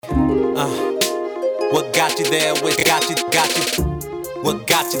What got you there with What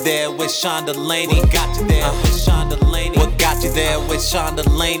got you there with Sean Delaney? Got you there with Sean Delaney. What got you there with Sean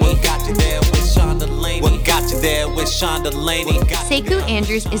Delaney? What got you there with Sean Delaney? What got you there with Sean Delaney? Sekou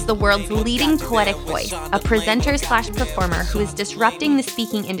Andrews is the world's leading poetic voice, a presenter/performer who is disrupting the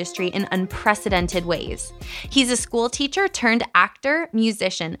speaking industry in unprecedented ways. He's a school teacher turned actor,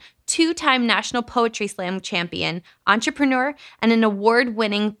 musician, two-time National Poetry Slam champion, entrepreneur, and an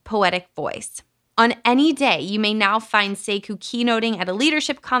award-winning poetic voice. On any day, you may now find Sekou keynoting at a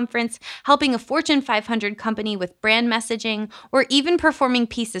leadership conference, helping a Fortune 500 company with brand messaging, or even performing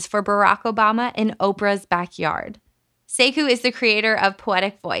pieces for Barack Obama in Oprah's backyard. Sekou is the creator of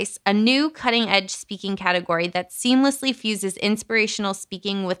Poetic Voice, a new cutting-edge speaking category that seamlessly fuses inspirational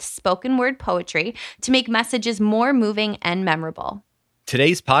speaking with spoken word poetry to make messages more moving and memorable.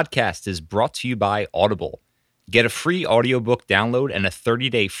 Today's podcast is brought to you by Audible. Get a free audiobook download and a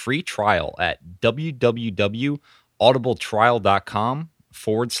 30-day free trial at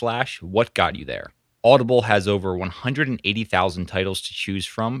www.audibletrial.com/whatgotyouThere. Audible has over 180,000 titles to choose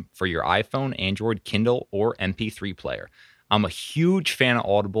from for your iPhone, Android, Kindle, or MP3 player. I'm a huge fan of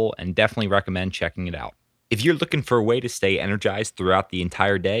Audible and definitely recommend checking it out. If you're looking for a way to stay energized throughout the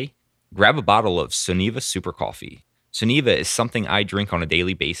entire day, grab a bottle of Soneva Super Coffee. Soneva is something I drink on a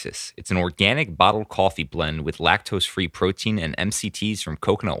daily basis. It's an organic bottled coffee blend with lactose-free protein and MCTs from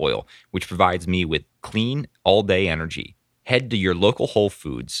coconut oil, which provides me with clean, all-day energy. Head to your local Whole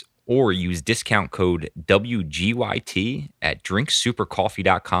Foods or use discount code WGYT at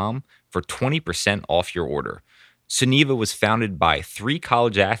drinksupercoffee.com for 20% off your order. Soneva was founded by 3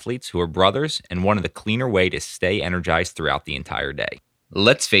 college athletes who are brothers and wanted a cleaner way to stay energized throughout the entire day.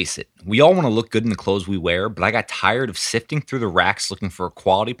 Let's face it, we all want to look good in the clothes we wear, but I got tired of sifting through the racks looking for a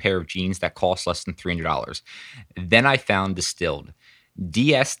quality pair of jeans that cost less than $300. Then I found Distilled.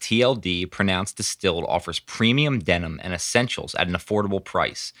 DSTLD, pronounced Distilled, offers premium denim and essentials at an affordable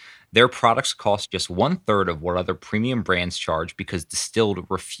price. Their products cost just 1/3 of what other premium brands charge because Distilled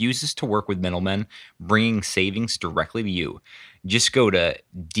refuses to work with middlemen, bringing savings directly to you. Just go to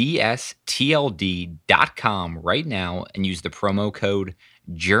dstld.com right now and use the promo code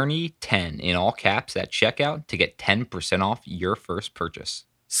JOURNEY10 in all caps at checkout to get 10% off your first purchase.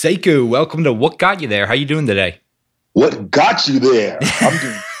 Sekou, welcome to What Got You There. How you doing today? What got you there? I'm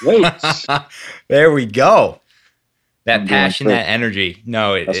doing great. There we go. That I'm passion, doing that energy.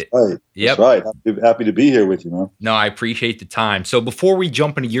 No, That's right. Yep. That's right. Happy to be here with you, man. No, I appreciate the time. So before we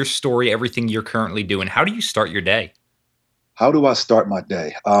jump into your story, everything you're currently doing, how do you start your day? How do I start my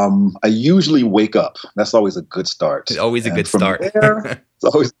day? I usually wake up. That's always a good start. It's always a good start. It's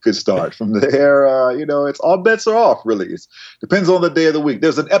always a good start. From there, it's all bets are off, really. It depends on the day of the week.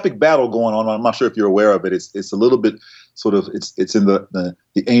 There's an epic battle going on. I'm not sure if you're aware of it. It's a little bit sort of, it's in the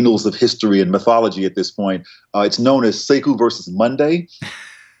annals of history and mythology at this point. It's known as Sekou versus Monday.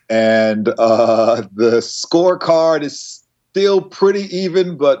 And the scorecard is still pretty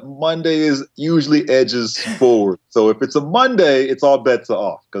even, but Monday is usually edges forward. So if it's a Monday, it's all bets are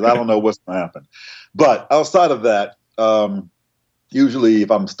off because I don't know what's going to happen. But outside of that, usually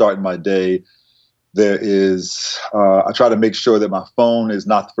if I'm starting my day, there is, I try to make sure that my phone is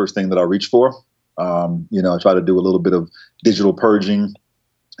not the first thing that I reach for. I try to do a little bit of digital purging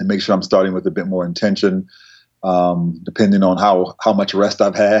and make sure I'm starting with a bit more intention. Depending on how much rest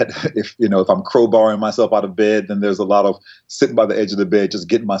I've had. If I'm crowbarring myself out of bed, then there's a lot of sitting by the edge of the bed, just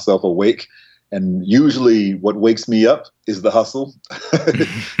getting myself awake. And usually what wakes me up is the hustle.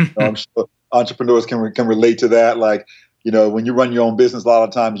 I'm sure entrepreneurs can relate to that. Like, when you run your own business, a lot of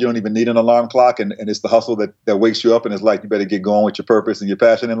times you don't even need an alarm clock. And it's the hustle that wakes you up. And it's like, you better get going with your purpose and your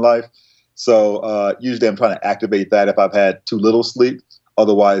passion in life. So usually I'm trying to activate that if I've had too little sleep.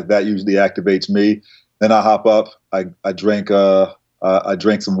 Otherwise, that usually activates me. Then I hop up, I drink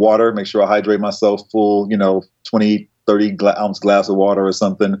some water, make sure I hydrate myself full, 20, 30 ounce glass of water or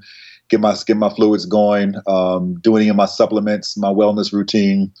something, get my fluids going, do any of my supplements, my wellness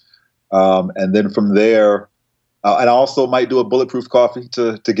routine. And then from there, and I also might do a bulletproof coffee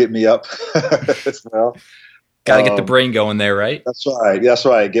to get me up as well. Got to get the brain going there, right? That's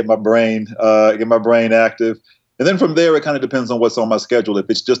right. Get my brain active. And then from there, it kind of depends on what's on my schedule. If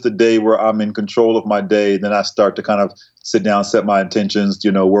it's just a day where I'm in control of my day, then I start to kind of sit down, set my intentions,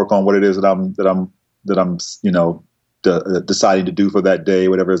 work on what it is that I'm deciding to do for that day,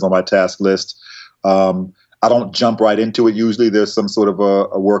 whatever is on my task list. I don't jump right into it. Usually there's some sort of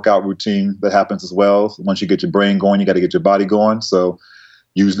a workout routine that happens as well. Once you get your brain going, you got to get your body going. So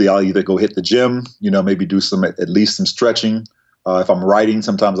usually I'll either go hit the gym, maybe do at least some stretching. If I'm writing,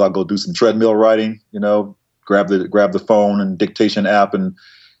 sometimes I'll go do some treadmill writing, grab the phone and dictation app and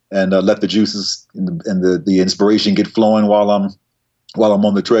and let the juices and the inspiration get flowing while I'm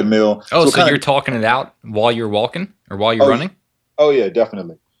on the treadmill. Oh, so you're talking it out while you're walking or while you're running? Oh yeah,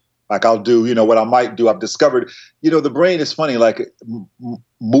 definitely. Like I'll do, what I might do. I've discovered, the brain is funny. Like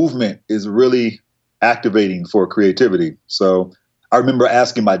movement is really activating for creativity. So I remember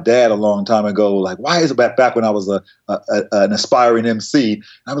asking my dad a long time ago, like, why is it back when I was an aspiring MC?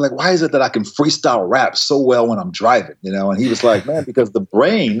 I was like, why is it that I can freestyle rap so well when I'm driving? And he was like, man, because the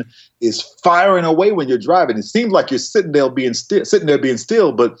brain is firing away when you're driving. It seems like you're sitting there being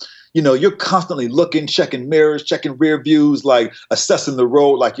still, but you're constantly looking, checking mirrors, checking rear views, like assessing the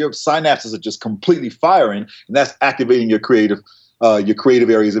road, like your synapses are just completely firing, and that's activating your creative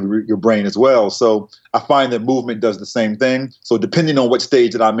areas of your brain as well. So I find that movement does the same thing. So depending on what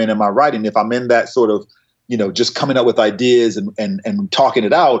stage that I'm in my writing, if I'm in that sort of, just coming up with ideas and talking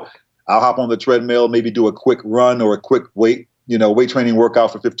it out, I'll hop on the treadmill, maybe do a quick run or a quick weight training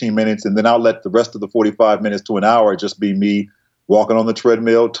workout for 15 minutes. And then I'll let the rest of the 45 minutes to an hour just be me walking on the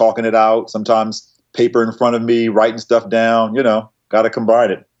treadmill, talking it out, sometimes paper in front of me, writing stuff down, got to combine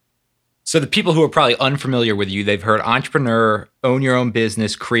it. So the people who are probably unfamiliar with you, they've heard entrepreneur, own your own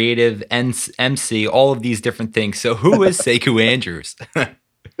business, creative, MC, all of these different things. So who is Sekou Andrews?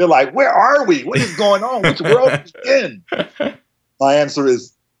 They're like, where are we? What is going on? Which world are we in? My answer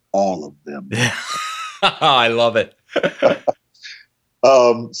is all of them. I love it.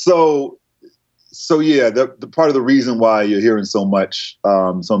 So yeah, the part of the reason why you're hearing so much,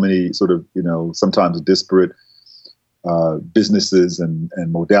 so many sort of, sometimes disparate businesses and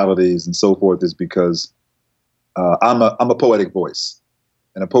modalities and so forth is because I'm a poetic voice,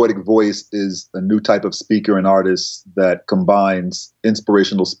 and a poetic voice is a new type of speaker and artist that combines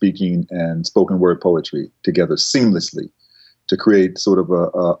inspirational speaking and spoken word poetry together seamlessly to create sort of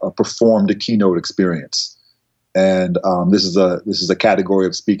a performed keynote experience. And this is a category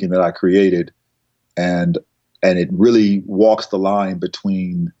of speaking that I created, and it really walks the line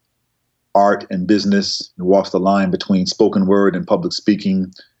between art and business. It walks the line between spoken word and public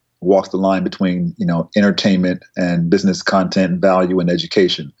speaking. It walks the line between, entertainment and business content and value and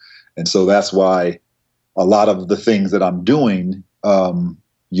education. And so that's why a lot of the things that I'm doing,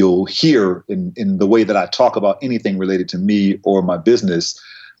 you'll hear in the way that I talk about anything related to me or my business,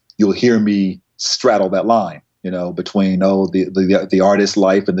 you'll hear me straddle that line. Between the artist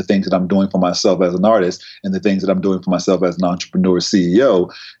life and the things that I'm doing for myself as an artist and the things that I'm doing for myself as an entrepreneur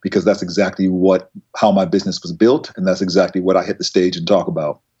CEO, because that's exactly how my business was built, and that's exactly what I hit the stage and talk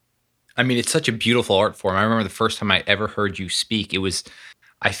about. I mean, it's such a beautiful art form. I remember the first time I ever heard you speak,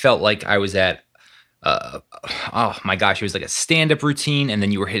 I felt like I was at oh my gosh, it was like a stand-up routine, and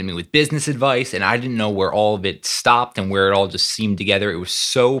then you were hitting me with business advice, and I didn't know where all of it stopped and where it all just seemed together. It was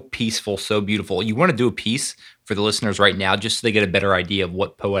so peaceful, so beautiful. You want to do a piece for the listeners right now, just so they get a better idea of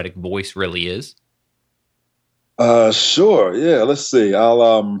what poetic voice really is? Sure. Yeah. Let's see.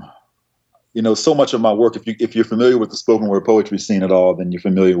 I'll, so much of my work, if you're familiar with the spoken word poetry scene at all, then you're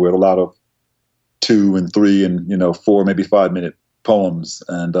familiar with a lot of 2 and 3 and, 4, maybe 5 minute poems.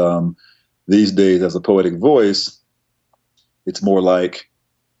 And, these days as a poetic voice, it's more like,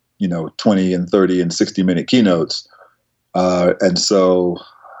 20 and 30 and 60 minute keynotes. And so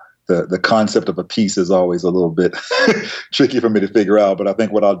the concept of a piece is always a little bit tricky for me to figure out. But I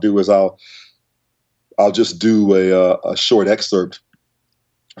think what I'll do is I'll just do a short excerpt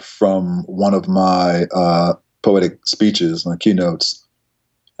from one of my poetic speeches, my keynotes.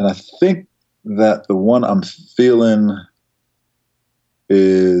 And I think that the one I'm feeling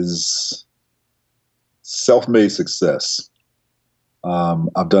is self-made success.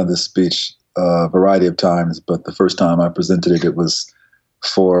 I've done this speech a variety of times, but the first time I presented it, it was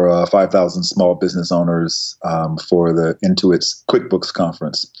for 5,000 small business owners for the Intuit's QuickBooks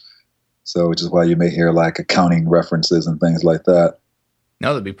conference. So, which is why you may hear like accounting references and things like that.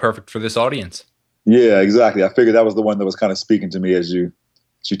 No, that'd be perfect for this audience. Yeah, exactly. I figured that was the one that was kind of speaking to me as you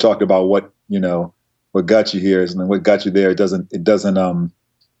talked about what got you here, and then what got you there.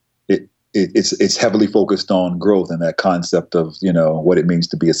 It's heavily focused on growth and that concept of, what it means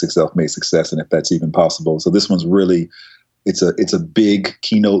to be a self-made success, and if that's even possible. So this one's really, it's a big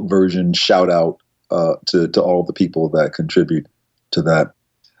keynote version shout out to all the people that contribute to that.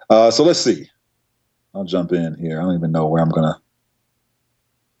 So let's see. I'll jump in here. I don't even know where I'm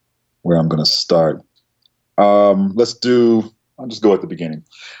gonna start. I'll just go at the beginning.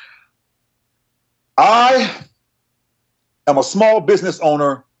 I am a small business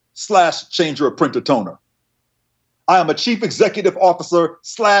owner / changer of printer toner. I am a chief executive officer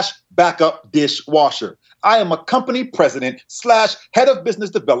 / backup dishwasher. I am a company president / head of business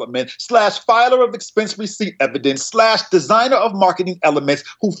development / filer of expense receipt evidence / designer of marketing elements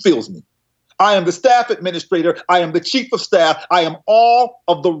who feels me. I am the staff administrator. I am the chief of staff. I am all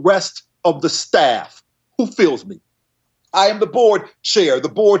of the rest of the staff who feels me. I am the board chair, the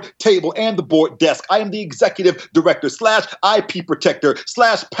board table, and the board desk. I am the executive director / IP protector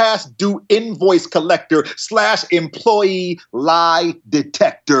 / past due invoice collector / employee lie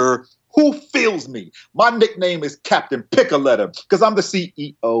detector. Who feels me? My nickname is Captain Pick a Letter because I'm the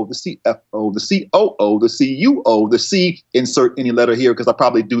CEO, the CFO, the COO, the CUO, the C, insert any letter here because I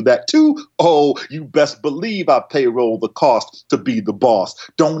probably do that too. Oh, you best believe I payroll the cost to be the boss.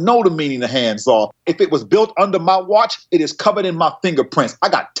 Don't know the meaning of hands off. If it was built under my watch, it is covered in my fingerprints. I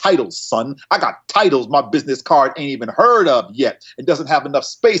got titles, son. I got titles my business card ain't even heard of yet. It doesn't have enough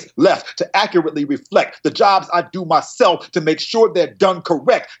space left to accurately reflect the jobs I do myself to make sure they're done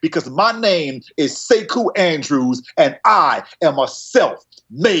correct because my name is Sekou Andrews, and I am a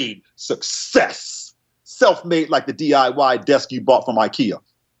self-made success. Self-made like the DIY desk you bought from IKEA.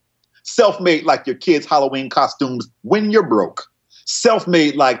 Self-made like your kids' Halloween costumes when you're broke.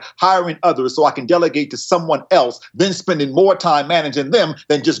 Self-made like hiring others so I can delegate to someone else, then spending more time managing them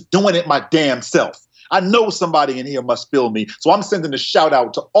than just doing it my damn self. I know somebody in here must feel me, so I'm sending a shout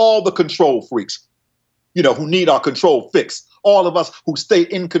out to all the control freaks, who need our control fixed. All of us who stay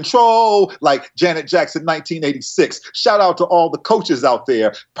in control, like Janet Jackson, 1986. Shout out to all the coaches out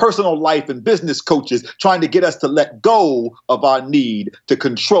there, personal life and business coaches, trying to get us to let go of our need to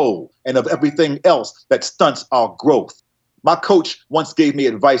control and of everything else that stunts our growth. My coach once gave me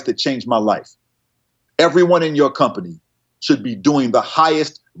advice that changed my life. Everyone in your company should be doing the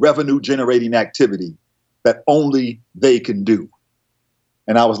highest revenue generating activity that only they can do.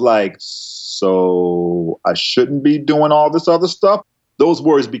 And I was like, so I shouldn't be doing all this other stuff? Those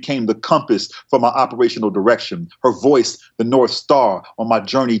words became the compass for my operational direction. Her voice, the North Star on my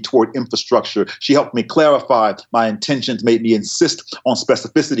journey toward infrastructure. She helped me clarify my intentions, made me insist on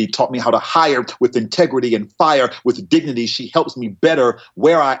specificity, taught me how to hire with integrity and fire with dignity. She helps me better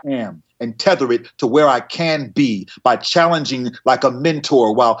where I am and tether it to where I can be by challenging like a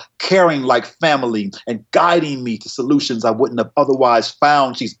mentor while caring like family and guiding me to solutions I wouldn't have otherwise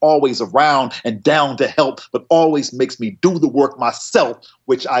found. She's always around and down to help, but always makes me do the work myself,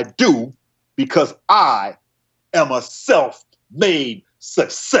 which I do because I am a self-made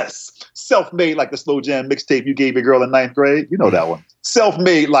success. Self-made like the Slow Jam mixtape you gave your girl in 9th grade. You know that one.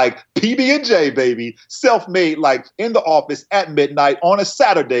 Self-made like PB&J, baby. Self-made like in the office at midnight on a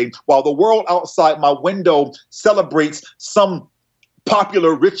Saturday while the world outside my window celebrates some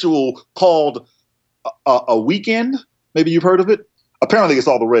popular ritual called a weekend. Maybe you've heard of it. Apparently, it's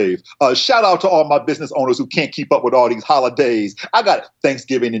all the rave. Shout out to all my business owners who can't keep up with all these holidays. I got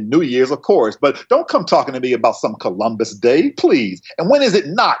Thanksgiving and New Year's, of course, but don't come talking to me about some Columbus Day, please. And when is it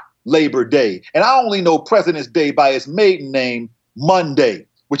not Labor Day? And I only know President's Day by its maiden name, Monday,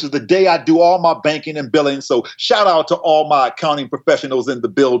 which is the day I do all my banking and billing. So shout out to all my accounting professionals in the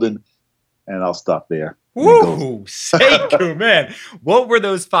building. And I'll stop there. Woo, Sekou, man. What were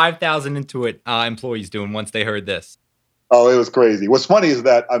those 5,000 Intuit employees doing once they heard this? Oh, it was crazy. What's funny is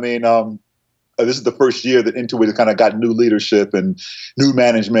that, this is the first year that Intuit has kind of got new leadership and new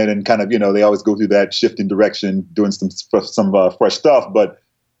management and kind of, they always go through that shifting direction, doing some fresh stuff. But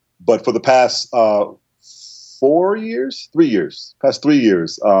for the past 3 years,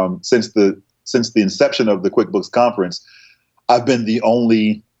 since the inception of the QuickBooks conference, I've been the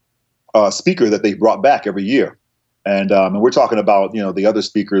only speaker that they've brought back every year. And we're talking about, the other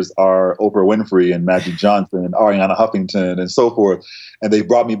speakers are Oprah Winfrey and Magic Johnson and Ariana Huffington and so forth. And they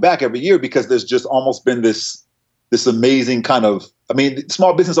brought me back every year because there's just almost been this amazing kind of,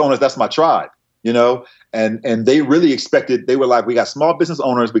 small business owners, that's my tribe, and they really expected, they were like, we got small business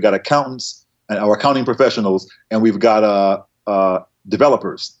owners, we got accountants and our accounting professionals, and we've got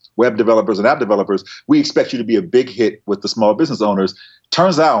developers, web developers and app developers. We expect you to be a big hit with the small business owners.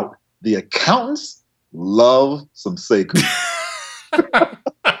 Turns out the accountants love some Sekou.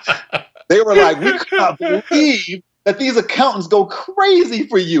 They were like, we cannot believe that these accountants go crazy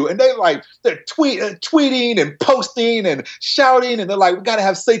for you. And they're tweeting and posting and shouting. And they're like, we got to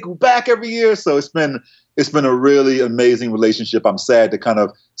have Sekou back every year. So it's been a really amazing relationship. I'm sad to kind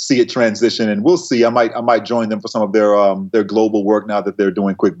of see it transition, and we'll see. I might join them for some of their global work now that they're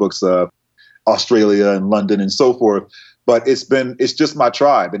doing QuickBooks Australia and London and so forth. But it's just my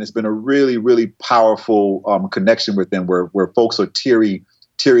tribe, and it's been a really, really powerful connection with them where folks are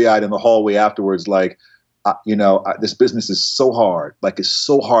teary-eyed in the hallway afterwards, like, this business is so hard. Like, it's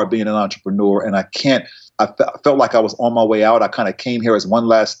so hard being an entrepreneur, and I felt like I was on my way out. I kind of came here as one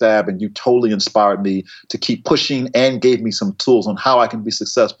last stab, and you totally inspired me to keep pushing and gave me some tools on how I can be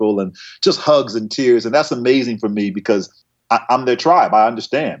successful, and just hugs and tears. And that's amazing for me because I'm their tribe. I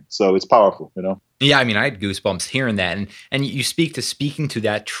understand. So it's powerful, Yeah, I mean, I had goosebumps hearing that. And you speaking to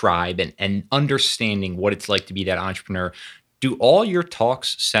that tribe and understanding what it's like to be that entrepreneur. Do all your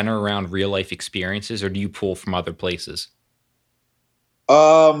talks center around real life experiences, or do you pull from other places?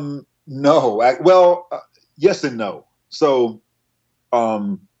 No. Yes and no. So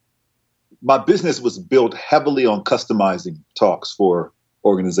my business was built heavily on customizing talks for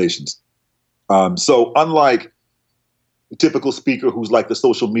organizations. So unlike the typical speaker who's like the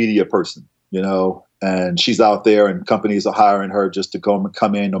social media person, and she's out there and companies are hiring her just to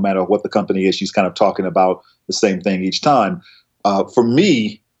come in, no matter what the company is, she's kind of talking about the same thing each time. For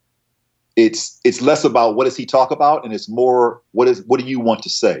me, it's less about what does he talk about, and it's more what do you want to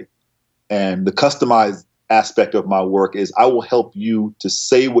say? And the customized aspect of my work is I will help you to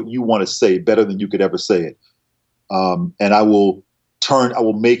say what you want to say better than you could ever say it. And I will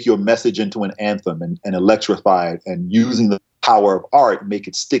make your message into an anthem and electrify it, and using the power of art, make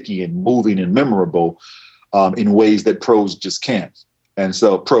it sticky and moving and memorable in ways that pros just can't. And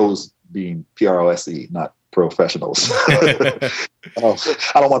so pros being PROSE, not professionals. I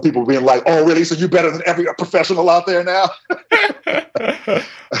don't want people being like, oh, really? So you're better than every professional out there now?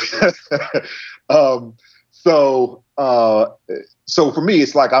 So for me,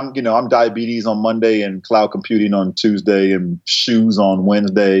 it's like I'm diabetes on Monday and cloud computing on Tuesday and shoes on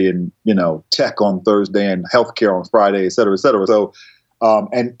Wednesday and, tech on Thursday and healthcare on Friday, et cetera, et cetera. So,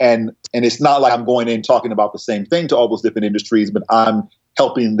 and it's not like I'm going in talking about the same thing to all those different industries, but I'm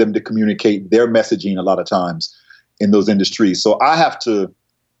helping them to communicate their messaging a lot of times in those industries. So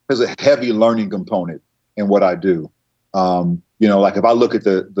there's a heavy learning component in what I do. Like if I look at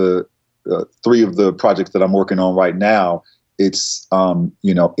the three of the projects that I'm working on right now, it's,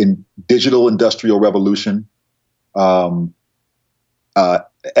 in digital industrial revolution,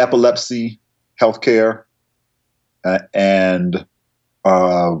 epilepsy, healthcare, and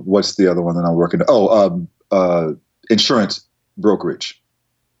what's the other one that I'm working on? Insurance brokerage,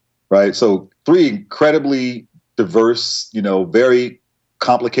 right? So 3 incredibly diverse, very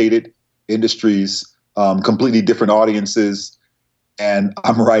complicated industries, completely different audiences. And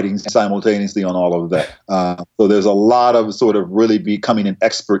I'm writing simultaneously on all of that. So there's a lot of sort of really becoming an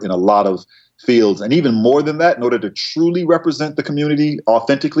expert in a lot of fields. And even more than that, in order to truly represent the community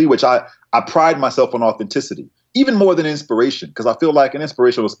authentically, which I pride myself on authenticity, even more than inspiration, because I feel like an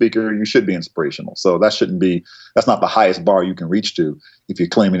inspirational speaker, you should be inspirational. So that's not the highest bar you can reach to if you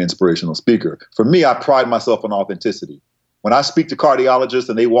claim an inspirational speaker. For me, I pride myself on authenticity. When I speak to cardiologists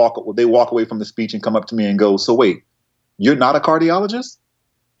and they walk away from the speech and come up to me and go, so wait, you're not a cardiologist?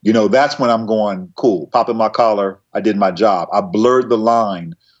 That's when I'm going, cool, popping my collar. I did my job. I blurred the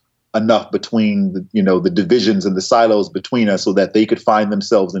line enough between the divisions and the silos between us so that they could find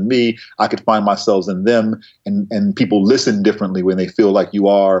themselves in me. I could find myself in them, and people listen differently when they feel like you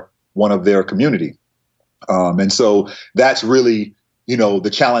are one of their community. And so that's really,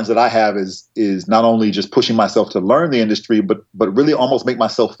 the challenge that I have is not only just pushing myself to learn the industry, but really almost make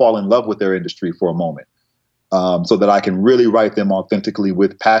myself fall in love with their industry for a moment. So that I can really write them authentically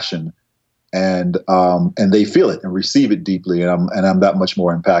with passion, and they feel it and receive it deeply, and I'm that much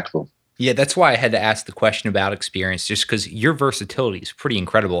more impactful. Yeah, that's why I had to ask the question about experience, just because your versatility is pretty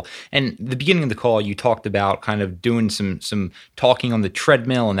incredible. And the beginning of the call, you talked about kind of doing some talking on the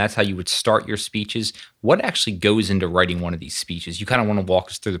treadmill, and that's how you would start your speeches. What actually goes into writing one of these speeches? You kind of want to walk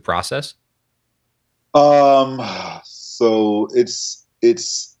us through the process? So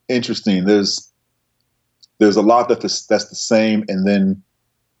it's interesting. There's a lot that's the same, and then,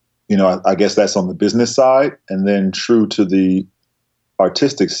 I guess that's on the business side, and then true to the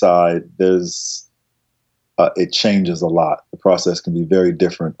artistic side, there's it changes a lot. The process can be very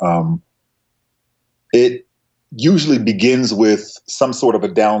different. It usually begins with some sort of a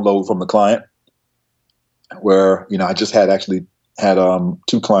download from the client, where I just had 2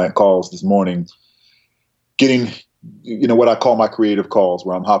 client calls this morning, getting what I call my creative calls,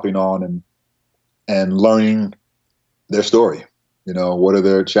 where I'm hopping on and learning their story. What are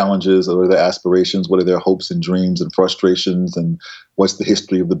their challenges? What are their aspirations? What are their hopes and dreams and frustrations? And what's the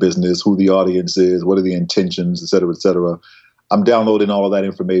history of the business? Who the audience is? What are the intentions, et cetera, et cetera. I'm downloading all of that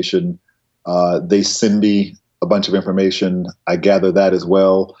information. They send me a bunch of information. I gather that as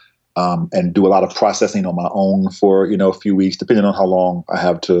well, and do a lot of processing on my own for, a few weeks, depending on how long I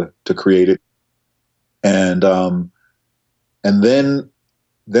have to create it. And then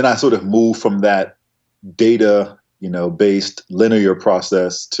I sort of move from that data, based linear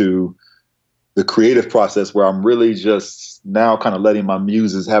process to the creative process where I'm really just now kind of letting my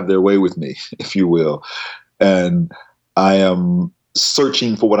muses have their way with me, if you will. And I am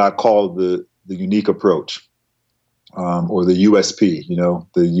searching for what I call the unique approach, or the USP,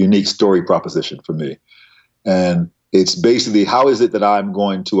 the unique story proposition for me. And it's basically, how is it that I'm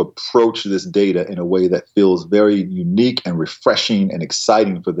going to approach this data in a way that feels very unique and refreshing and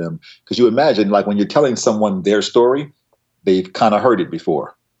exciting for them? Because you imagine, like, when you're telling someone their story, they've kind of heard it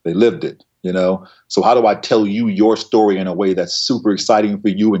before. They lived it, So how do I tell you your story in a way that's super exciting for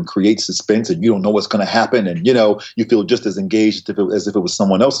you and creates suspense, and you don't know what's going to happen, and, you feel just as engaged as if it was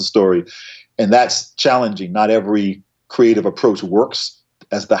someone else's story? And that's challenging. Not every creative approach works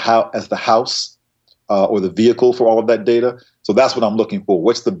as the house or the vehicle for all of that data. So that's what I'm looking for.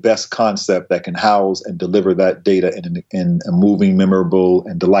 What's the best concept that can house and deliver that data in a moving, memorable,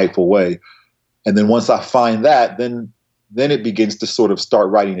 and delightful way? And then once I find that, then it begins to sort of start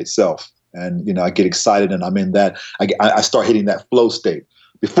writing itself. And, I get excited, and I'm in that, I start hitting that flow state.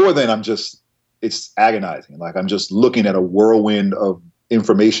 Before then, it's agonizing. Like, I'm just looking at a whirlwind of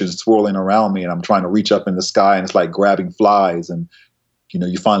information swirling around me, and I'm trying to reach up in the sky, and it's like grabbing flies, and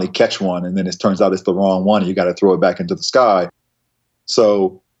you finally catch one, and then it turns out it's the wrong one, and you got to throw it back into the sky.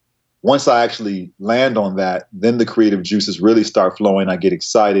 So once I actually land on that, then the creative juices really start flowing. I get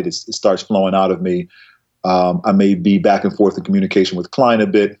excited. It starts flowing out of me. I may be back and forth in communication with client a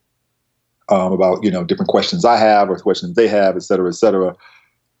bit about different questions I have or questions they have, et cetera, et cetera.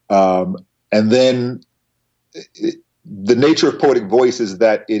 And then the nature of Poetic Voice is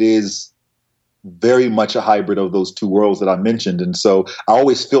that it is very much a hybrid of those two worlds that I mentioned. And so I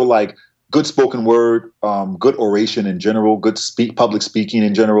always feel like good spoken word, good oration in general, good public speaking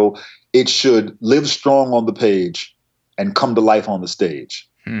in general, it should live strong on the page and come to life on the stage.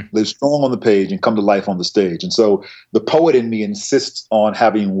 Live strong on the page and come to life on the stage. And so the poet in me insists on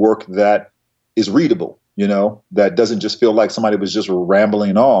having work that is readable, that doesn't just feel like somebody was just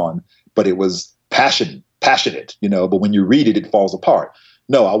rambling on, but it was passionate, but when you read it, it falls apart.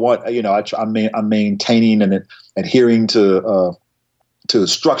 No, I want, I'm maintaining and adhering to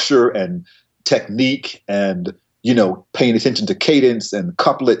structure and technique and, paying attention to cadence and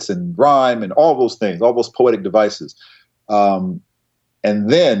couplets and rhyme and all those things, all those poetic devices.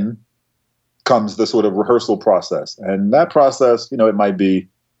 And then comes the sort of rehearsal process. And that process, it might be,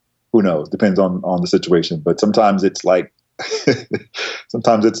 who knows, depends on the situation. But sometimes it's like,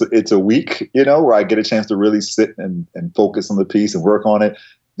 sometimes it's a week, where I get a chance to really sit and focus on the piece and work on it.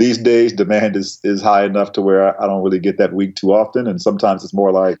 These days, demand is high enough to where I don't really get that week too often. And sometimes it's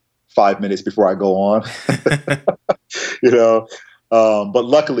more like 5 minutes before I go on, but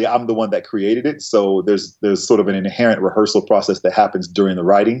luckily I'm the one that created it. So there's sort of an inherent rehearsal process that happens during the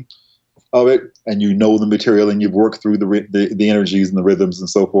writing of it. And the material, and you've worked through the energies and the rhythms and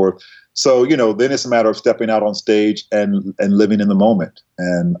so forth. So, then it's a matter of stepping out on stage and living in the moment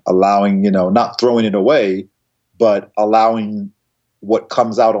and allowing, not throwing it away, but allowing what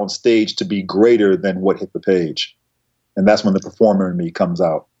comes out on stage to be greater than what hit the page. And that's when the performer in me comes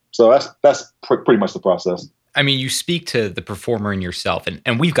out. So that's pretty much the process. I mean, you speak to the performer in yourself,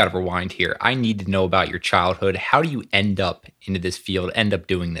 and we've got to rewind here. I need to know about your childhood. How do you end up into this field, end up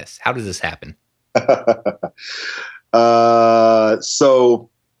doing this? How does this happen? So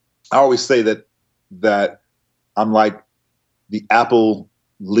I always say that I'm like the apple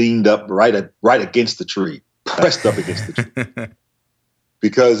leaned up right against the tree, pressed up against the tree.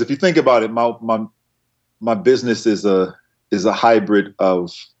 Because if you think about it, my business is a hybrid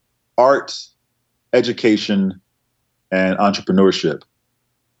of art, education, and entrepreneurship.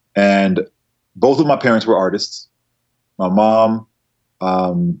 And both of my parents were artists. My mom,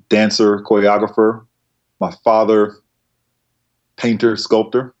 dancer, choreographer. My father, painter,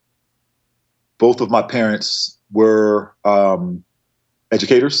 sculptor. Both of my parents were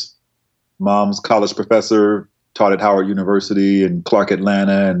educators. Mom's college professor, taught at Howard University and Clark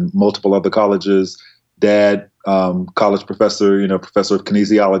Atlanta and multiple other colleges. Dad, college professor, professor of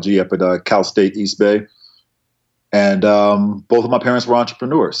kinesiology up at Cal State East Bay. And both of my parents were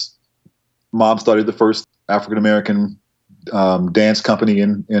entrepreneurs. Mom started the first African-American dance company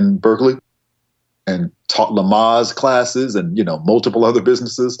in Berkeley and taught Lamaze classes and, multiple other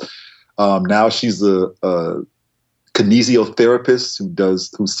businesses. Now she's a kinesiotherapist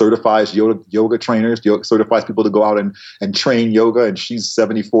who certifies yoga trainers, certifies people to go out and train yoga. And she's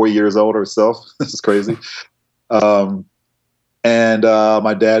 74 years old herself. This is crazy. And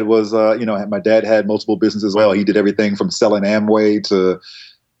my dad was, my dad had multiple businesses as well. He did everything from selling Amway to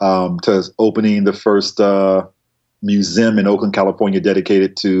opening the first museum in Oakland, California,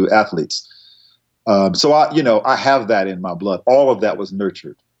 dedicated to athletes. So I have that in my blood. All of that was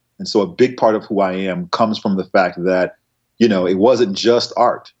nurtured. And so a big part of who I am comes from the fact that, it wasn't just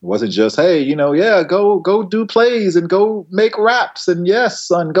art. It wasn't just, hey, go do plays and go make raps. And yes,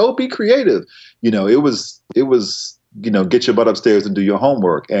 son, go be creative. It was, get your butt upstairs and do your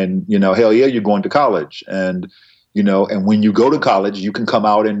homework. And, hell yeah, you're going to college. And, and when you go to college, you can come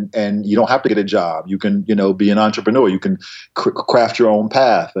out and you don't have to get a job. You can, be an entrepreneur. You can craft your own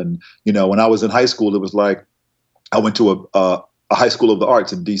path. And, when I was in high school, it was like I went to a high school of the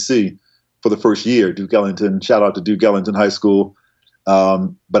arts in D.C. for the first year, Duke Ellington. Shout out to Duke Ellington High School.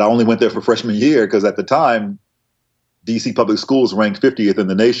 But I only went there for freshman year because at the time, D.C. public schools ranked 50th in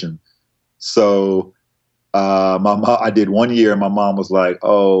the nation. So my mom, I did 1 year, and my mom was like,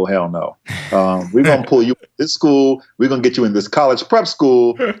 "Oh, hell no! We're gonna pull you in this school. We're gonna get you in this college prep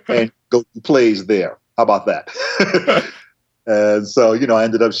school and go do plays there. How about that?" And so, I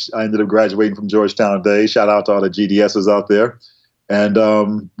ended up graduating from Georgetown Day. Shout out to all the GDSs out there. And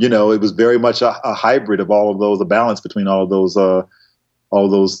it was very much a hybrid of all of those, a balance between all of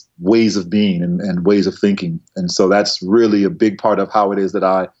those ways of being and ways of thinking. And so that's really a big part of how it is that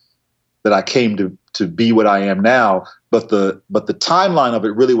I came to be what I am now. But the timeline of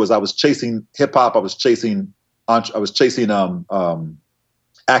it really was I was chasing hip hop. I was chasing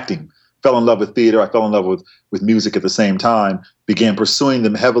acting. Fell in love with theater. I fell in love with music at the same time. Began pursuing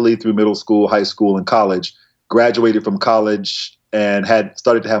them heavily through middle school, high school, and college. Graduated from college and had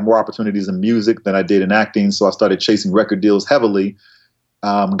started to have more opportunities in music than I did in acting. So I started chasing record deals heavily.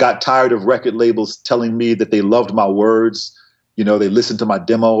 Got tired of record labels telling me that they loved my words. They listened to my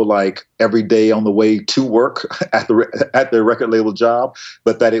demo like every day on the way to work at their record label job,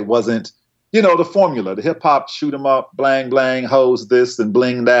 but that it wasn't, the formula, the hip hop shoot 'em up, blang, blang, hose this and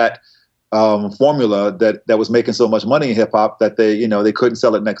bling that formula that was making so much money in hip hop that they couldn't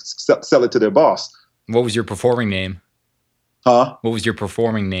sell it to their boss. What was your performing name? Huh? What was your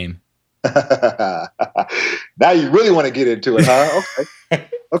performing name? Now you really want to get into it, huh? Okay.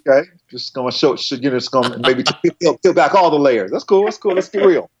 Okay. Just gonna just gonna maybe peel back all the layers. That's cool. Let's get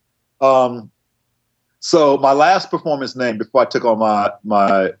real. So my last performance name before I took on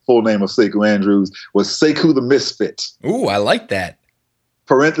my full name of Sekou Andrews was Sekou the Misfit. Ooh, I like that.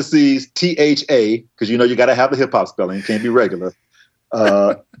 Parentheses THA, because you got to have the hip hop spelling. It can't be regular.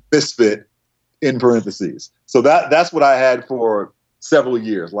 Misfit in parentheses. So that's what I had for several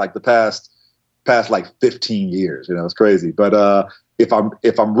years, like the past like 15 years. It's crazy. But if I'm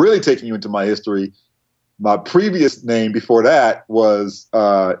really taking you into my history, my previous name before that was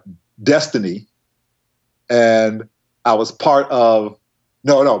Destiny, and I was part of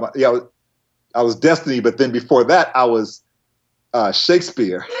I was Destiny, but then before that I was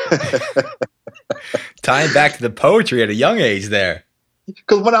Shakespeare. Tying back to the poetry at a young age there.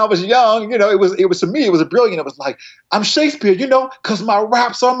 Because when I was young, it was to me, it was brilliant. It was like, I'm Shakespeare, because my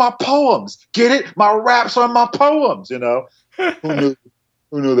raps are my poems. Get it? My raps are my poems, Who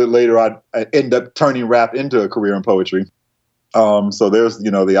knew that later I'd end up turning rap into a career in poetry. So there's,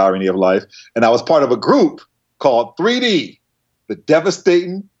 the irony of life. And I was part of a group called 3D, the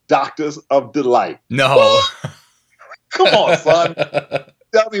Devastating Doctors of Delight. No. Come on, son.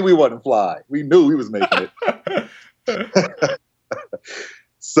 Tell me we wasn't fly. We knew we was making it.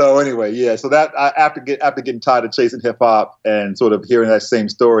 So anyway, yeah. So that after getting tired of chasing hip hop and sort of hearing that same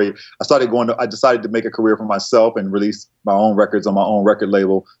story, I decided to make a career for myself and release my own records on my own record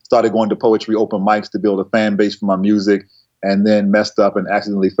label. Started going to poetry open mics to build a fan base for my music, and then messed up and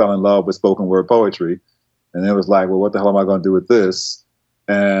accidentally fell in love with spoken word poetry. And then it was like, well, what the hell am I going to do with this?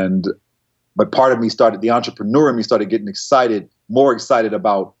 But part of me the entrepreneur in me started getting more excited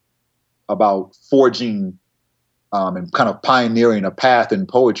about forging and kind of pioneering a path in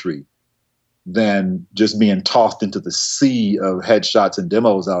poetry than just being tossed into the sea of headshots and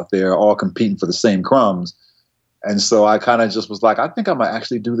demos out there, all competing for the same crumbs. And so I kind of just was like, I think I might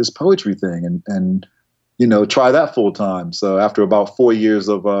actually do this poetry thing and try that full time. So after about 4 years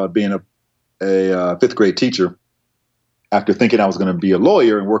of being a fifth grade teacher, after thinking I was going to be a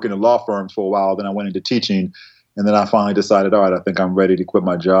lawyer and working in law firms for a while, then I went into teaching. And then I finally decided, all right, I think I'm ready to quit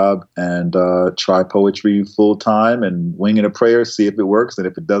my job and try poetry full time and wing it a prayer, see if it works. And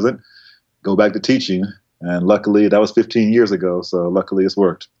if it doesn't, go back to teaching. And luckily, that was 15 years ago. So luckily, it's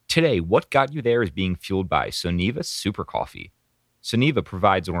worked. Today, what got you there is being fueled by Soneva Super Coffee. Soneva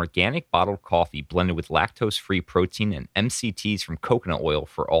provides an organic bottled coffee blended with lactose-free protein and MCTs from coconut oil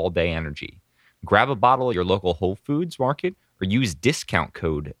for all-day energy. Grab a bottle at your local Whole Foods market or use discount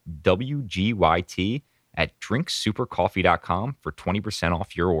code WGYT at drinksupercoffee.com for 20%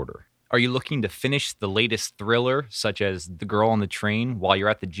 off your order. Are you looking to finish the latest thriller, such as The Girl on the Train, while you're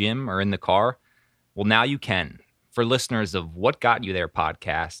at the gym or in the car? Well, now you can. For listeners of What Got You There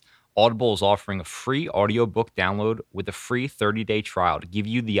podcast, Audible is offering a free audiobook download with a free 30-day trial to give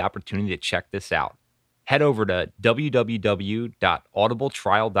you the opportunity to check this out. Head over to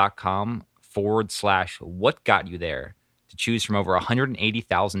www.audibletrial.com/whatgotyouThere to choose from over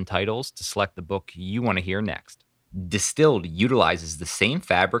 180,000 titles to select the book you want to hear next. Distilled utilizes the same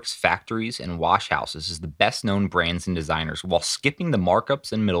fabrics, factories, and wash houses as the best-known brands and designers while skipping the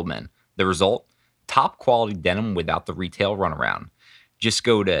markups and middlemen. The result? Top quality denim without the retail runaround. Just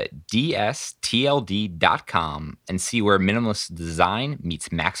go to dstld.com and see where minimalist design meets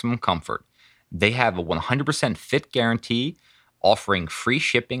maximum comfort. They have a 100% fit guarantee, offering free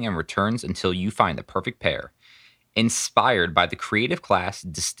shipping and returns until you find the perfect pair. Inspired by the creative class,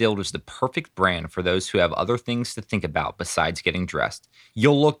 Distilled is the perfect brand for those who have other things to think about besides getting dressed.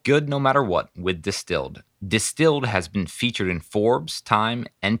 You'll look good no matter what with Distilled. Distilled has been featured in Forbes, Time,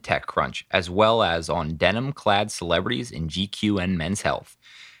 and TechCrunch, as well as on denim-clad celebrities in GQ and Men's Health.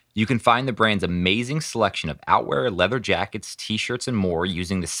 You can find the brand's amazing selection of outwear, leather jackets, t-shirts, and more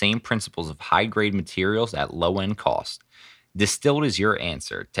using the same principles of high-grade materials at low-end cost. Distilled is your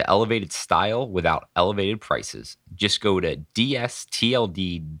answer to elevated style without elevated prices. Just go to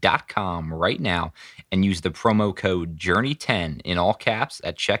dstld.com right now and use the promo code JOURNEY10 in all caps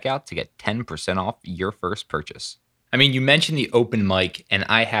at checkout to get 10% off your first purchase. I mean, you mentioned the open mic, and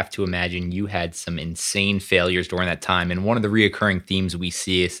I have to imagine you had some insane failures during that time. And one of the reoccurring themes we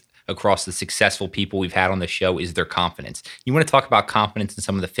see is across the successful people we've had on the show is their confidence. You want to talk about confidence and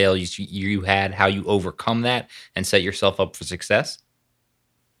some of the failures you had, how you overcome that and set yourself up for success?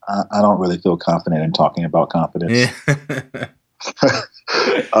 I don't really feel confident in talking about confidence.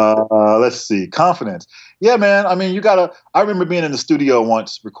 Let's see. Confidence. Yeah, man. I mean, I remember being in the studio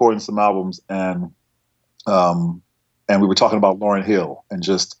once recording some albums and we were talking about Lauryn Hill and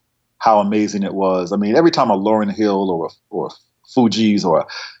just how amazing it was. I mean, every time a Lauryn Hill or Fugees or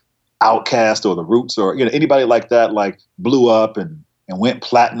Outkast or the Roots or anybody like that blew up and went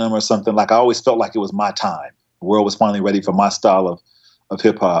platinum or something, I always felt like it was my time. The world was finally ready for my style of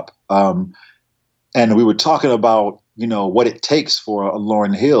hip hop. And we were talking about what it takes for a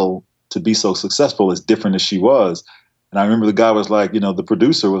Lauryn Hill to be so successful, as different as she was. And I remember the guy was like, the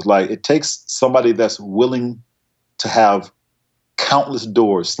producer was like, it takes somebody that's willing to have countless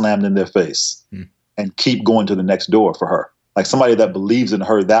doors slammed in their face and keep going to the next door for her. Like somebody that believes in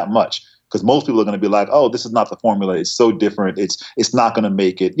her that much, because most people are going to be like, oh, this is not the formula. It's so different. It's not going to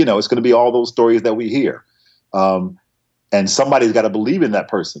make it. It's going to be all those stories that we hear. And somebody's got to believe in that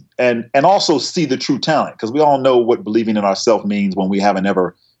person and also see the true talent, because we all know what believing in ourselves means when we haven't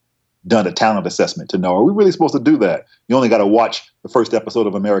ever done a talent assessment to know, are we really supposed to do that? You only got to watch the first episode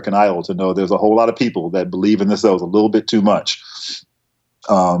of American Idol to know there's a whole lot of people that believe in themselves a little bit too much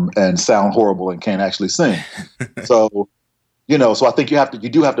and sound horrible and can't actually sing. So I think you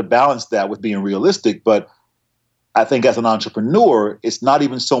do have to balance that with being realistic. But I think as an entrepreneur, it's not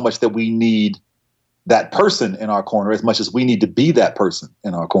even so much that we need that person in our corner as much as we need to be that person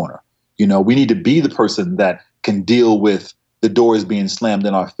in our corner. We need to be the person that can deal with the doors being slammed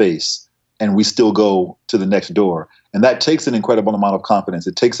in our face and we still go to the next door. And that takes an incredible amount of confidence.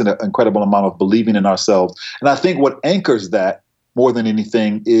 It takes an incredible amount of believing in ourselves. And I think what anchors that more than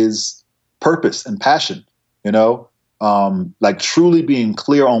anything is purpose and passion, truly being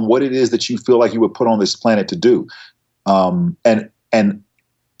clear on what it is that you feel like you were put on this planet to do. And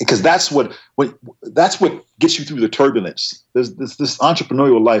because that's what gets you through the turbulence. This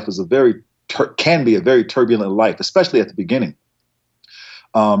entrepreneurial life is can be a very turbulent life, especially at the beginning.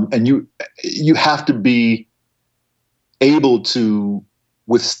 And you have to be able to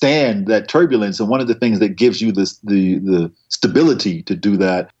withstand that turbulence. And one of the things that gives you the stability to do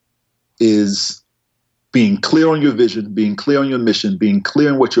that is being clear on your vision, being clear on your mission, being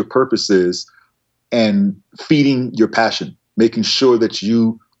clear on what your purpose is, and feeding your passion, making sure that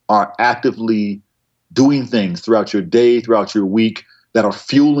you are actively doing things throughout your day, throughout your week, that are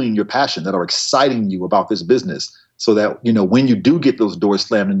fueling your passion, that are exciting you about this business, so that, when you do get those doors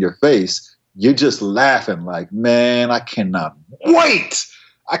slammed in your face, you're just laughing like, man, I cannot wait.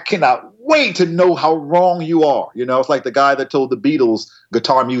 I cannot wait to know how wrong you are. It's like the guy that told the Beatles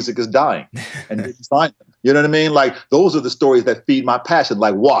guitar music is dying and didn't sign them. You know what I mean? Like, those are the stories that feed my passion.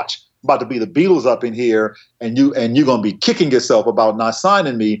 Like, watch, I'm about to be the Beatles up in here and you're going to be kicking yourself about not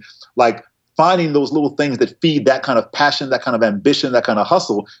signing me. Like, finding those little things that feed that kind of passion, that kind of ambition, that kind of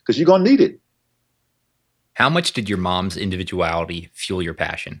hustle, because you're going to need it. How much did your mom's individuality fuel your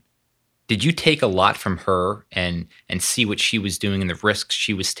passion? Did you take a lot from her and see what she was doing and the risks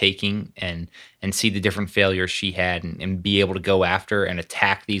she was taking and see the different failures she had and be able to go after and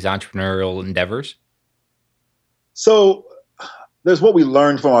attack these entrepreneurial endeavors? So there's what we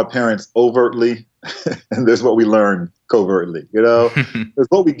learned from our parents overtly, and there's what we learn covertly. There's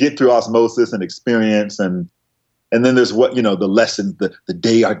what we get through osmosis and experience, and then there's what, the lessons, the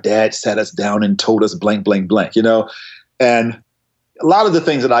day our dad sat us down and told us blank, blank, blank, and a lot of the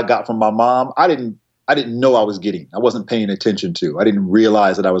things that I got from my mom, I didn't know I was getting. I wasn't paying attention to. I didn't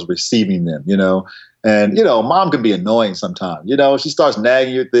realize that I was receiving them, And, mom can be annoying sometimes. She starts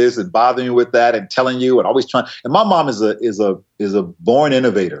nagging you with this and bothering you with that and telling you and always trying. And my mom is a born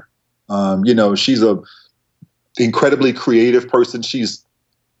innovator. She's a incredibly creative person. She's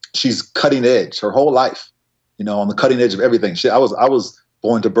cutting edge her whole life, on the cutting edge of everything. I was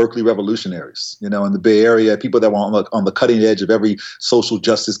born to Berkeley revolutionaries, in the Bay Area, people that were on the cutting edge of every social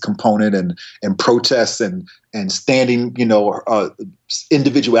justice component and protests and standing,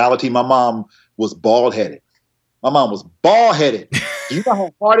 individuality. My mom was bald-headed. My mom was bald-headed. Do you know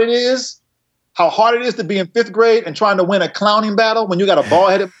how hard it is? How hard it is to be in 5th grade and trying to win a clowning battle when you got a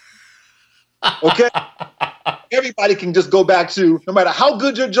bald-headed? Okay? Everybody can just go back to, no matter how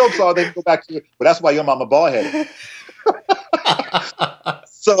good your jokes are, they can go back to it. But that's why your mama bald-headed.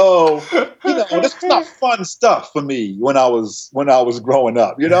 So, this was not fun stuff for me when I was growing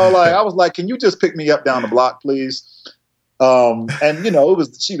up. I was like, can you just pick me up down the block, please? She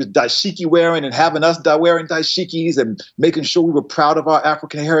was dashiki wearing and having us wearing dashikis and making sure we were proud of our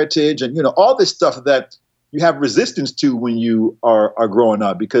African heritage and, all this stuff that you have resistance to when you are growing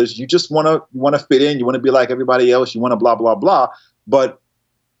up because you just want to fit in. You want to be like everybody else. You want to blah, blah, blah. But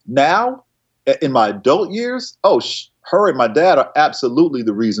now in my adult years, her and my dad are absolutely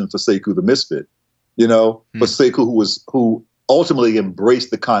the reason for Sekou the Misfit, for Sekou who ultimately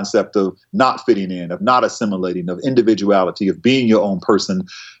embraced the concept of not fitting in, of not assimilating, of individuality, of being your own person.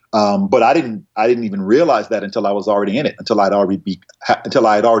 But I didn't even realize that until I was already in it, until I had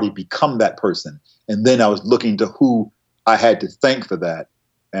already become that person. And then I was looking to who I had to thank for that.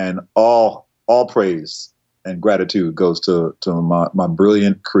 And all praise and gratitude goes to my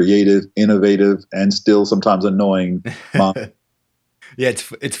brilliant, creative, innovative, and still sometimes annoying mom. Yeah,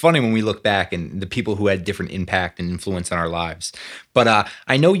 it's funny when we look back and the people who had different impact and influence on our lives. But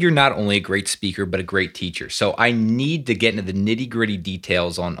I know you're not only a great speaker, but a great teacher. So I need to get into the nitty-gritty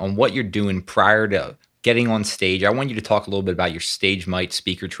details on what you're doing prior to getting on stage. I want you to talk a little bit about your StageMight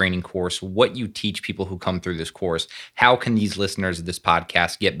speaker training course, what you teach people who come through this course. How can these listeners of this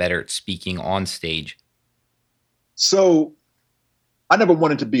podcast get better at speaking on stage? So I never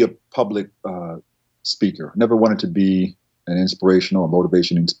wanted to be a public speaker. I never wanted to be an inspirational or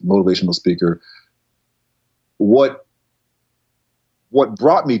motivational speaker. What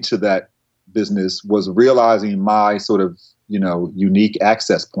brought me to that business was realizing my sort of, unique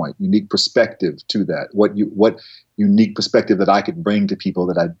access point, unique perspective to that. What unique perspective that I could bring to people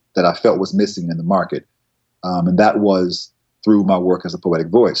that I felt was missing in the market. And that was through my work as a poetic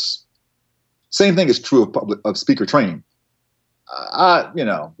voice. Same thing is true of speaker training.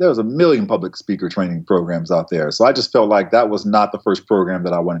 There was a million public speaker training programs out there. So I just felt like that was not the first program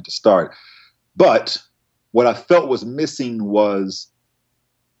that I wanted to start. But what I felt was missing was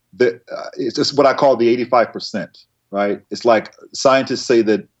it's just what I call the 85%, right? It's like scientists say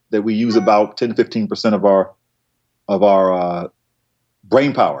that we use about 10 to 15% of our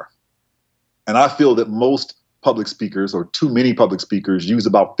brain power. And I feel that most public speakers, or too many public speakers, use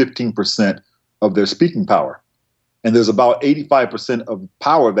about 15% of their speaking power. And there's about 85% of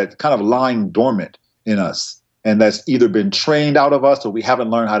power that's kind of lying dormant in us. And that's either been trained out of us or we haven't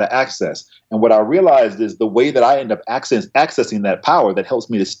learned how to access. And what I realized is the way that I end up accessing that power that helps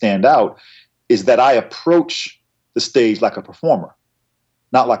me to stand out is that I approach the stage like a performer,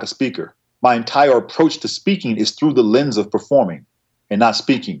 not like a speaker. My entire approach to speaking is through the lens of performing and not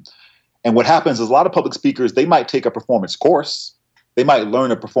speaking. And what happens is a lot of public speakers, they might take a performance course. They might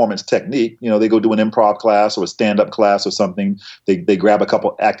learn a performance technique. They go do an improv class or a stand-up class or something. They grab a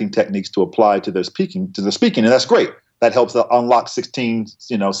couple acting techniques to apply to their speaking, and that's great. That helps to unlock 16,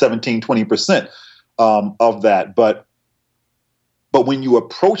 17, 20% of that. But when you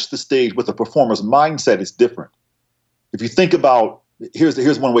approach the stage with a performer's mindset, it's different. If you think about,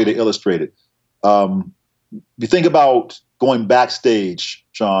 here's one way to illustrate it. You think about going backstage,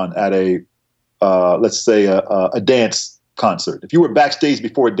 Sean, at let's say a dance concert. If you were backstage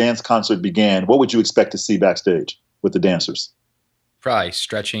before a dance concert began, what would you expect to see backstage with the dancers? Probably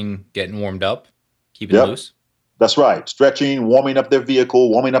stretching, getting warmed up, keeping it loose. That's right. Stretching, warming up their vehicle,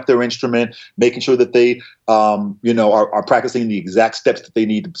 warming up their instrument, making sure that they, are practicing the exact steps that they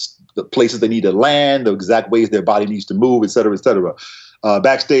need, the places they need to land, the exact ways their body needs to move, et cetera, et cetera.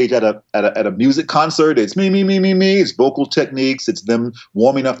 Backstage at a music concert, it's me. It's vocal techniques. It's them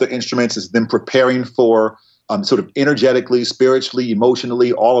warming up their instruments. It's them preparing for sort of energetically, spiritually,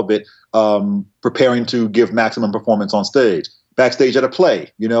 emotionally, all of it, preparing to give maximum performance on stage. Backstage at a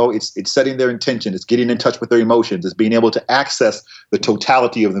play, it's setting their intention, it's getting in touch with their emotions, it's being able to access the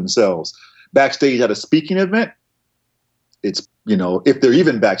totality of themselves. Backstage at a speaking event, it's, if they're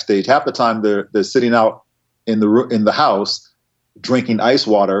even backstage, half the time they're sitting out in the house drinking ice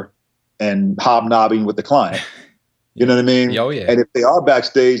water and hobnobbing with the client. You know what I mean? Oh, yeah. And if they are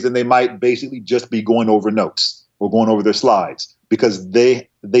backstage, then they might basically just be going over notes or going over their slides because they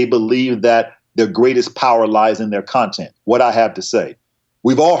believe that their greatest power lies in their content, what I have to say.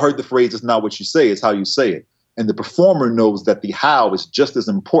 We've all heard the phrase, it's not what you say, it's how you say it. And the performer knows that the how is just as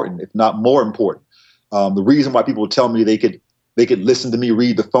important, if not more important. The reason why people tell me they could listen to me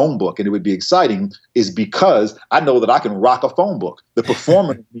read the phone book and it would be exciting is because I know that I can rock a phone book. The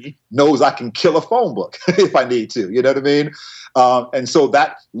performer in me knows I can kill a phone book if I need to, you know what I mean? And so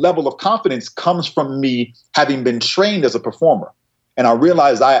that level of confidence comes from me having been trained as a performer. And I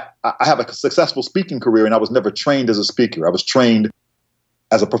realized I have a successful speaking career and I was never trained as a speaker. I was trained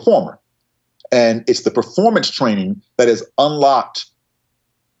as a performer. And it's the performance training that has unlocked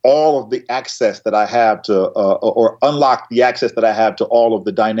all of the access that I have to, or unlocked the access that I have to all of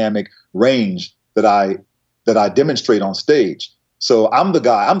the dynamic range that I demonstrate on stage. So I'm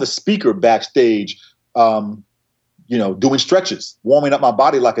the speaker backstage, doing stretches, warming up my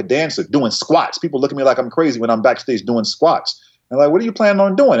body like a dancer, doing squats. People look at me like I'm crazy when I'm backstage doing squats. And like, what are you planning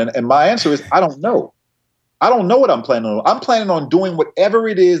on doing? And my answer is, I don't know. I don't know what I'm planning on. I'm planning on doing whatever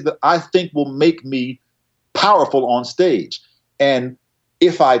it is that I think will make me powerful on stage. And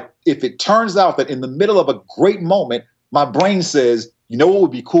if it turns out that in the middle of a great moment, my brain says, you know what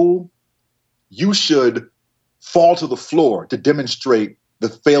would be cool? You should fall to the floor to demonstrate the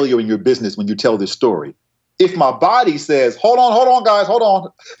failure in your business when you tell this story. If my body says, hold on, guys, hold on.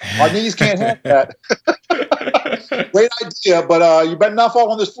 Our knees can't handle that. Great idea, but you better not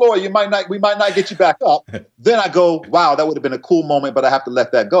fall on this floor. We might not get you back up. Then I go, wow, that would have been a cool moment, but I have to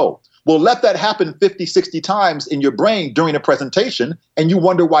let that go. Well, let that happen 50, 60 times in your brain during a presentation, and you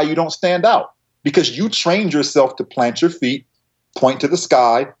wonder why you don't stand out. Because you trained yourself to plant your feet, point to the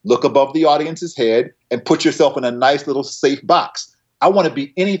sky, look above the audience's head, and put yourself in a nice little safe box. I want to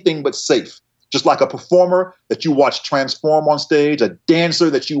be anything but safe. Just like a performer that you watch transform on stage, a dancer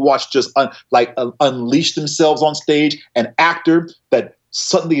that you watch just unleash themselves on stage, an actor that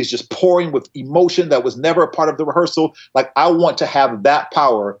suddenly is just pouring with emotion that was never a part of the rehearsal. Like, I want to have that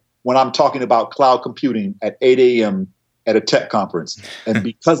power when I'm talking about cloud computing at 8 a.m. at a tech conference. And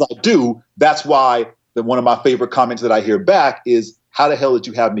because I do, that's why one of my favorite comments that I hear back is, how the hell did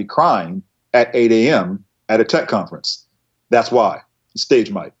you have me crying at 8 a.m. at a tech conference? That's why. Stage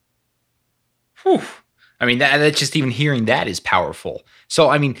might. Whew. I mean, that's just even hearing that is powerful.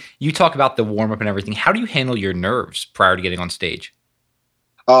 So, I mean, you talk about the warm up and everything. How do you handle your nerves prior to getting on stage?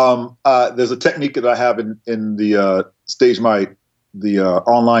 There's a technique that I have in the Stage Might, the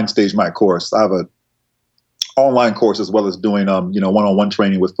online Stage Might course. I have a online course as well as doing one-on-one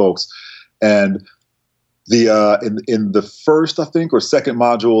training with folks. And the in the first, I think, or second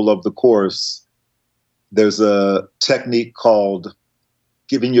module of the course, there's a technique called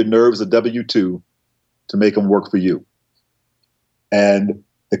giving your nerves a W-2 to make them work for you. And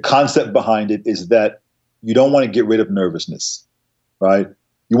the concept behind it is that you don't want to get rid of nervousness, right?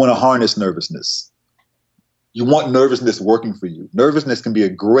 You want to harness nervousness. You want nervousness working for you. Nervousness can be a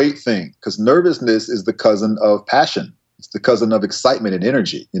great thing because nervousness is the cousin of passion. It's the cousin of excitement and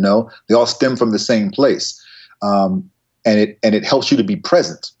energy. They all stem from the same place. And it helps you to be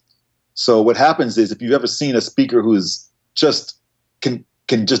present. So what happens is, if you've ever seen a speaker who's just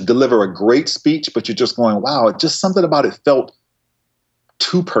can just deliver a great speech, but you're just going, wow, just something about it felt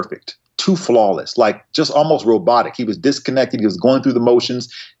too perfect, too flawless, like just almost robotic. He was disconnected. He was going through the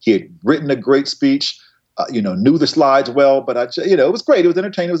motions. He had written a great speech, knew the slides well, but it was great. It was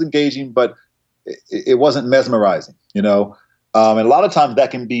entertaining. It was engaging, but it wasn't mesmerizing, and a lot of times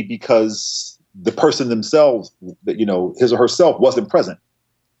that can be because the person themselves, his or herself wasn't present.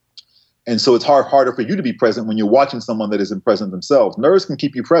 And so it's harder for you to be present when you're watching someone that isn't present themselves. Nerves can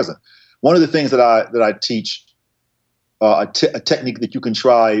keep you present. One of the things that I teach, a technique that you can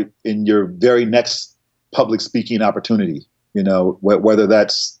try in your very next public speaking opportunity, whether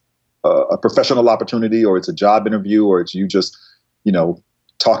that's a professional opportunity or it's a job interview or it's you just,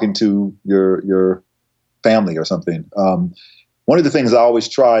 talking to your family or something. One of the things I always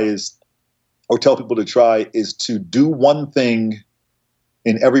try or tell people to try is to do one thing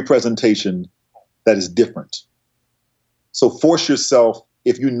in every presentation that is different. So force yourself,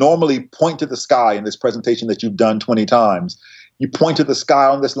 if you normally point to the sky in this presentation that you've done 20 times, you point to the sky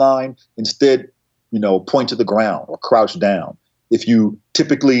on this line, instead point to the ground or crouch down. If you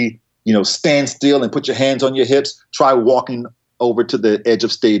typically, stand still and put your hands on your hips, try walking over to the edge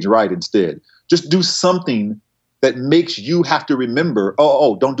of stage right instead. Just do something that makes you have to remember,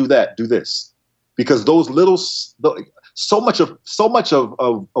 don't do that, do this. Because those little, so much of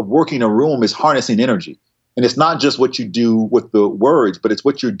working a room is harnessing energy. And it's not just what you do with the words, but it's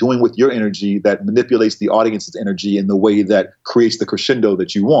what you're doing with your energy that manipulates the audience's energy in the way that creates the crescendo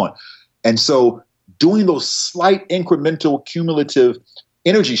that you want. And so doing those slight incremental cumulative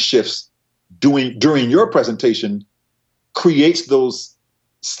energy shifts during your presentation creates those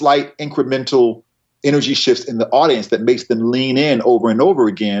slight incremental energy shifts in the audience that makes them lean in over and over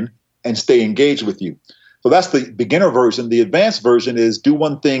again and stay engaged with you. So that's the beginner version. The advanced version is do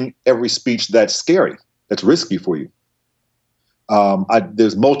one thing every speech that's scary, that's risky for you.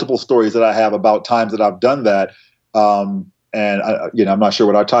 There's multiple stories that I have about times that I've done that. And I'm not sure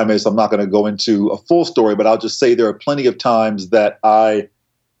what our time is, so I'm not going to go into a full story, but I'll just say there are plenty of times that I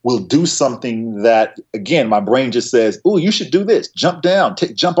will do something that, again, my brain just says, "Oh, you should do this. Jump down,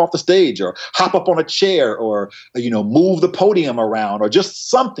 jump off the stage, or hop up on a chair, or move the podium around, or just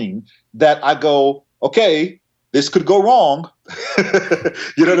something that I go, okay, this could go wrong."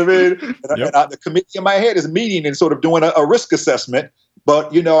 You know what I mean? Yep. The committee in my head is meeting and sort of doing a risk assessment. But,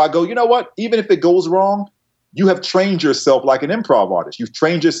 I go, you know what? Even if it goes wrong, you have trained yourself like an improv artist. You've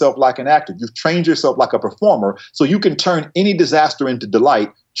trained yourself like an actor. You've trained yourself like a performer. So you can turn any disaster into delight.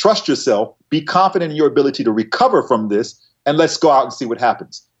 Trust yourself. Be confident in your ability to recover from this. And let's go out and see what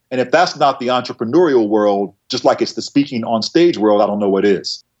happens. And if that's not the entrepreneurial world, just like it's the speaking on stage world, I don't know what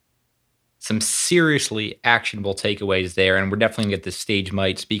is. Some seriously actionable takeaways there. And we're definitely going to get the Stage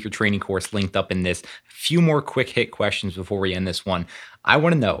Might speaker training course linked up in this. A few more quick hit questions before we end this one. I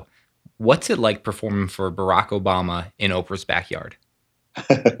want to know, what's it like performing for Barack Obama in Oprah's backyard?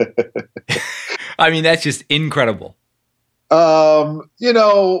 I mean, that's just incredible. Barack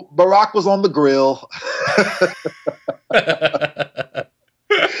was on the grill.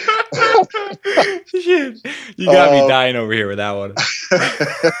 Shit. You got me dying over here with that one.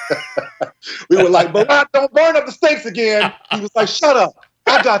 We were like, "Barack, don't burn up the steaks again." He was like, "Shut up.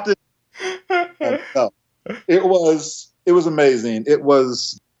 I got this." No, it was amazing. It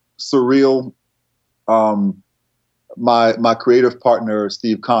was surreal. My creative partner,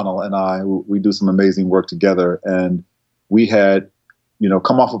 Steve Connell, and I, we do some amazing work together. And we had,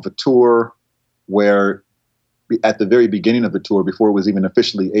 come off of a tour where at the very beginning of the tour, before it was even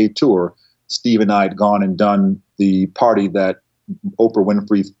officially a tour, Steve and I had gone and done the party that Oprah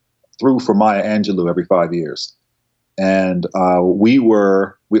Winfrey threw for Maya Angelou every 5 years. And a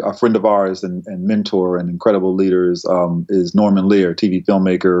friend of ours and mentor and incredible leaders is Norman Lear, TV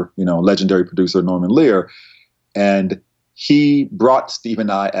filmmaker, legendary producer Norman Lear. And he brought Steve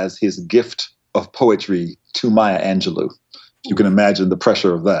and I as his gift of poetry to Maya Angelou. You can imagine the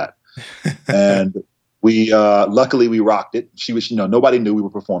pressure of that. And we luckily we rocked it. She was, nobody knew we were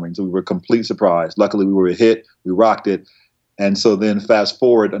performing, so we were complete surprise. Luckily we were a hit. We rocked it. And so then fast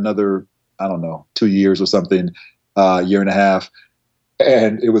forward another, 2 years or something, year and a half.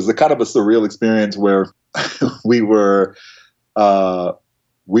 And it was a kind of a surreal experience where we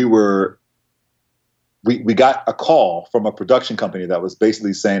got a call from a production company that was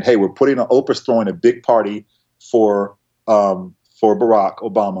basically saying, "Hey, Oprah's throwing a big party for Barack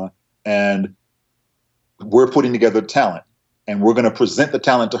Obama, and we're putting together talent, and we're going to present the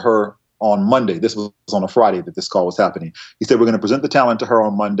talent to her on Monday." This was on a Friday that this call was happening. He said, "We're going to present the talent to her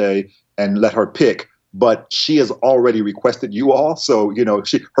on Monday and let her pick. But she has already requested you all." So,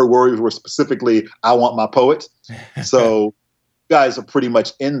 her words were specifically, "I want my poet." So you guys are pretty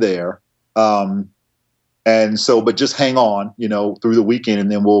much in there. And so, but just hang on, through the weekend,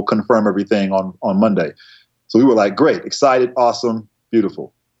 and then we'll confirm everything on Monday. So we were like, great, excited, awesome,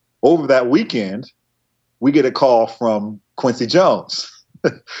 beautiful. Over that weekend, we get a call from Quincy Jones.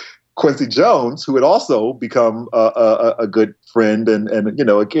 Quincy Jones, who had also become a good friend and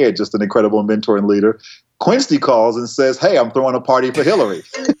again, just an incredible mentor and leader. Quincy calls and says, "Hey, I'm throwing a party for Hillary.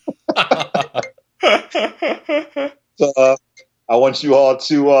 So I want you all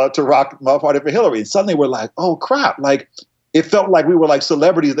to rock my party for Hillary." And suddenly we're like, oh crap. Like it felt like we were like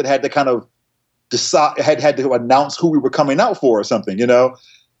celebrities that had to kind of decide, had to announce who we were coming out for or something,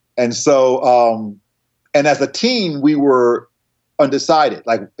 And so, and as a team, we were undecided.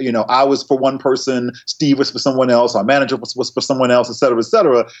 Like, I was for one person, Steve was for someone else, our manager was for someone else, et cetera, et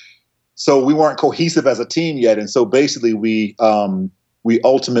cetera. So we weren't cohesive as a team yet. And so basically we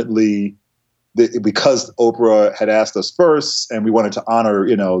ultimately because Oprah had asked us first, and we wanted to honor,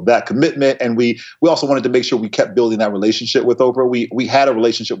 that commitment, and we also wanted to make sure we kept building that relationship with Oprah. We had a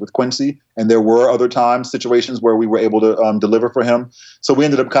relationship with Quincy, and there were other times, situations where we were able to deliver for him. So we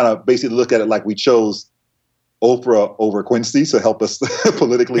ended up kind of basically look at it like we chose Oprah over Quincy to help us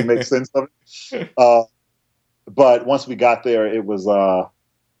politically make sense of it. But once we got there, it was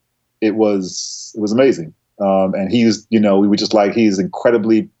amazing. And he's, we were just like, he's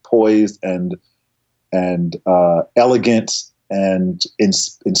incredibly poised and elegant and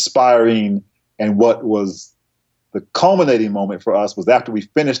inspiring. And what was the culminating moment for us was after we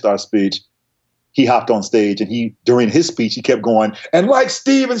finished our speech, he hopped on stage, and during his speech, he kept going, and like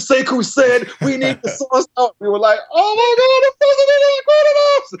Steve and Sekou said, we need to source out. We were like, oh my God, the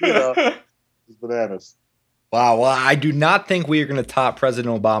president included us. It's bananas. Wow. Well, I do not think we are going to top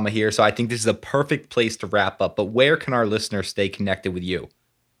President Obama here, so I think this is a perfect place to wrap up. But where can our listeners stay connected with you?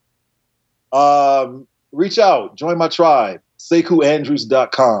 Reach out. Join my tribe.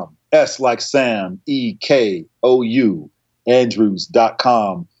 SekouAndrews.com. S like Sam. EKOU.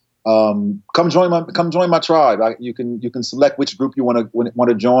 Andrews.com. Come join my tribe. You can select which group you want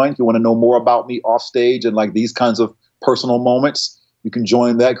to join. If you want to know more about me off stage and like these kinds of personal moments, you can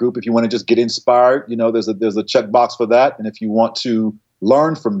join that group. If you want to just get inspired, there's a checkbox for that. And if you want to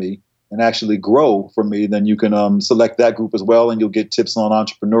learn from me and actually grow from me, then you can select that group as well. And you'll get tips on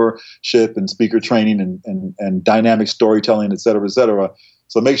entrepreneurship and speaker training and dynamic storytelling, et cetera, et cetera.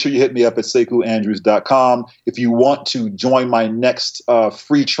 So make sure you hit me up at SekouAndrews.com. If you want to join my next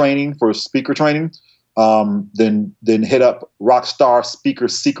free training for speaker training, then hit up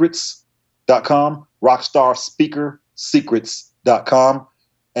RockstarSpeakerSecrets.com, RockstarSpeakerSecrets.com,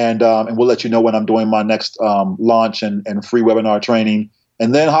 and we'll let you know when I'm doing my next launch and free webinar training.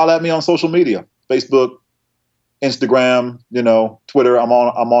 And then holler at me on social media: Facebook, Instagram, Twitter. I'm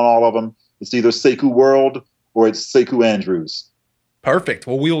on all of them. It's either Sekou World or it's Sekou Andrews. Perfect.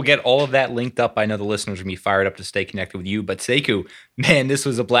 Well, we will get all of that linked up. I know the listeners are going to be fired up to stay connected with you. But Sekou, man, this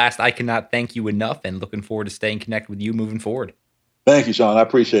was a blast. I cannot thank you enough, and looking forward to staying connected with you moving forward. Thank you, Sean. I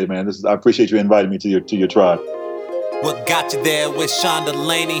appreciate it, man. I appreciate you inviting me to your tribe. What got you there with Sean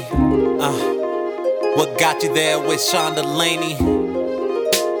Delaney? What got you there with Sean Delaney?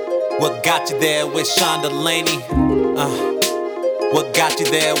 What got you there with Sean Delaney? What got you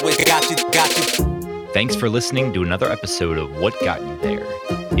there with got you? Thanks for listening to another episode of What Got You There.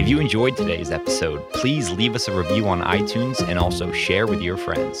 If you enjoyed today's episode, please leave us a review on iTunes and also share with your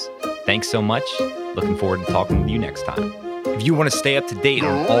friends. Thanks so much. Looking forward to talking with you next time. If you want to stay up to date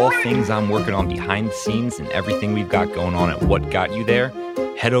on all things I'm working on behind the scenes and everything we've got going on at What Got You There,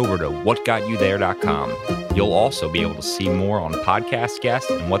 head over to whatgotyouthere.com. You'll also be able to see more on podcast guests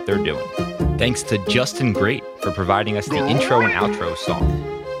and what they're doing. Thanks to Justin Great for providing us the intro and outro song.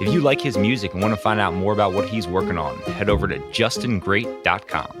 If you like his music and want to find out more about what he's working on, head over to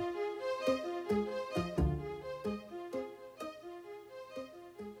justingreat.com.